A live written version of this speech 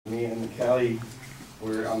Kelly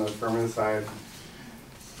were on the affirmative side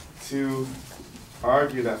to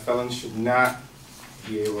argue that felons should not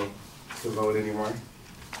be able to vote anymore.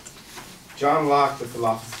 John Locke, the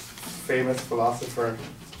famous philosopher,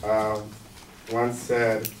 once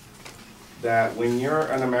said that when you're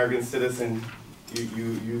an American citizen,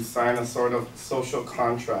 you sign a sort of social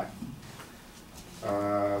contract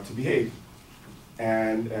to behave,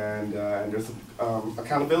 and there's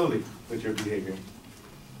accountability with your behavior.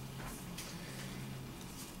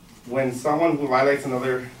 When someone who violates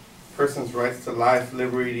another person's rights to life,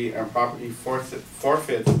 liberty, and property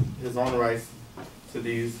forfeits his own rights to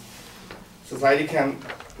these, society can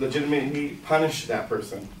legitimately punish that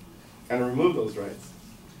person and remove those rights.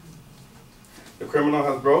 The criminal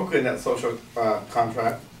has broken that social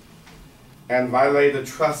contract and violated the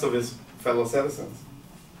trust of his fellow citizens.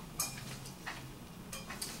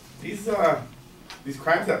 These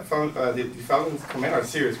crimes that the felons commit are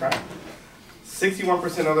serious crimes.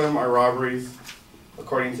 61% of them are robberies,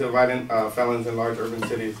 according to violent felons in large urban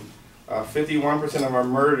cities. 51% of them are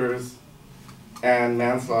murders and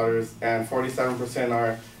manslaughters, and 47%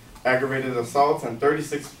 are aggravated assaults, and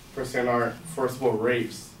 36% are forcible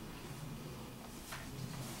rapes.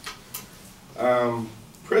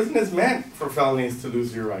 Prison is meant for felonies to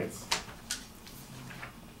lose your rights.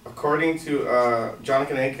 According to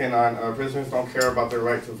Jonathan Aiken on Prisoners Don't Care About Their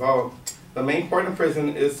Right to Vote, the main point of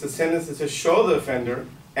prison is to sentence to show the offender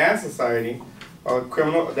and society that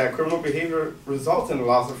criminal behavior results in the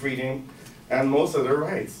loss of freedom and most of their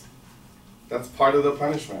rights. That's part of the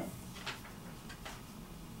punishment.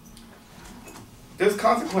 There's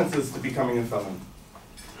consequences to becoming a felon.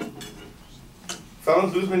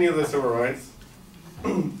 Felons lose many of their civil rights,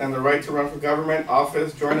 and the right to run for government,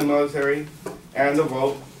 office, join the military, and the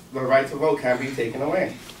right to vote can be taken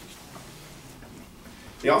away.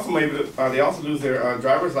 They also lose their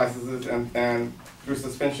driver's licenses and through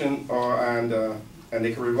suspension, and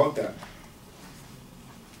they can revoke that.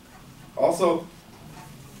 Also,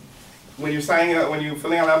 when you're filling out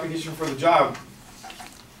an application for the job,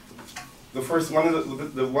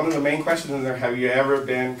 one of the main questions in there: have you ever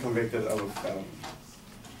been convicted of a felony?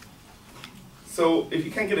 So if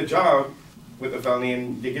you can't get a job with a felony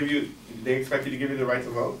and they expect you to give you the right to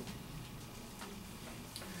vote,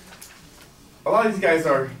 a lot of these guys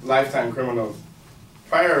are lifetime criminals.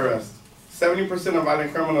 Prior arrest. 70% of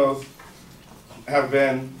violent criminals have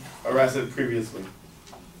been arrested previously.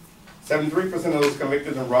 73% of those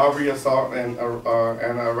convicted in robbery, assault, and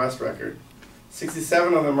arrest record.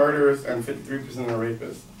 67% of the murderers and 53% of the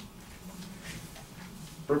rapists.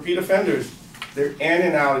 Repeat offenders. They're in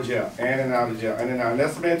and out of jail, in and out of jail, in and out. An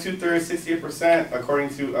estimated 2/3, 68%, according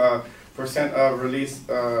to percent of released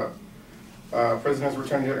prisoners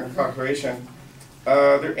returning to incarceration.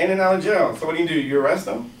 They're in and out of jail. So what do? You arrest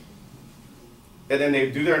them, and then they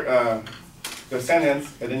do their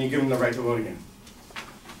sentence, and then you give them the right to vote again.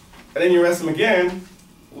 And then you arrest them again,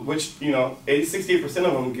 which, 68%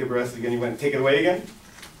 of them get arrested again. You want to take it away again?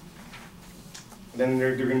 And then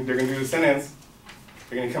they're going to do the sentence.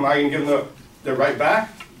 They're going to come out and give them the right back,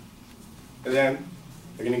 and then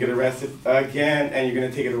they're going to get arrested again, and you're going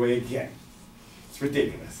to take it away again. It's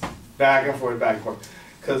ridiculous. Back and forth, back and forth.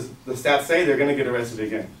 Because the stats say they're going to get arrested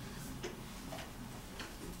again.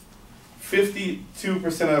 52%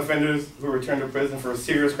 of offenders who return to prison for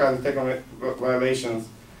serious crimes and technical violations,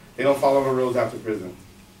 they don't follow the rules after prison.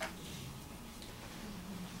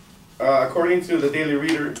 According to the Daily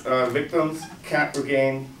Reader, victims can't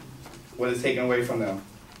regain what is taken away from them.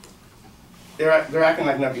 They're acting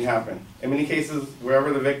like nothing happened. In many cases,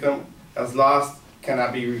 wherever the victim has lost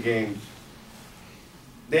cannot be regained.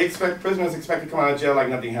 Prisoners expect to come out of jail like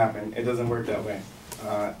nothing happened. It doesn't work that way.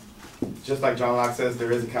 Just like John Locke says,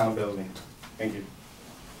 there is accountability. Thank you.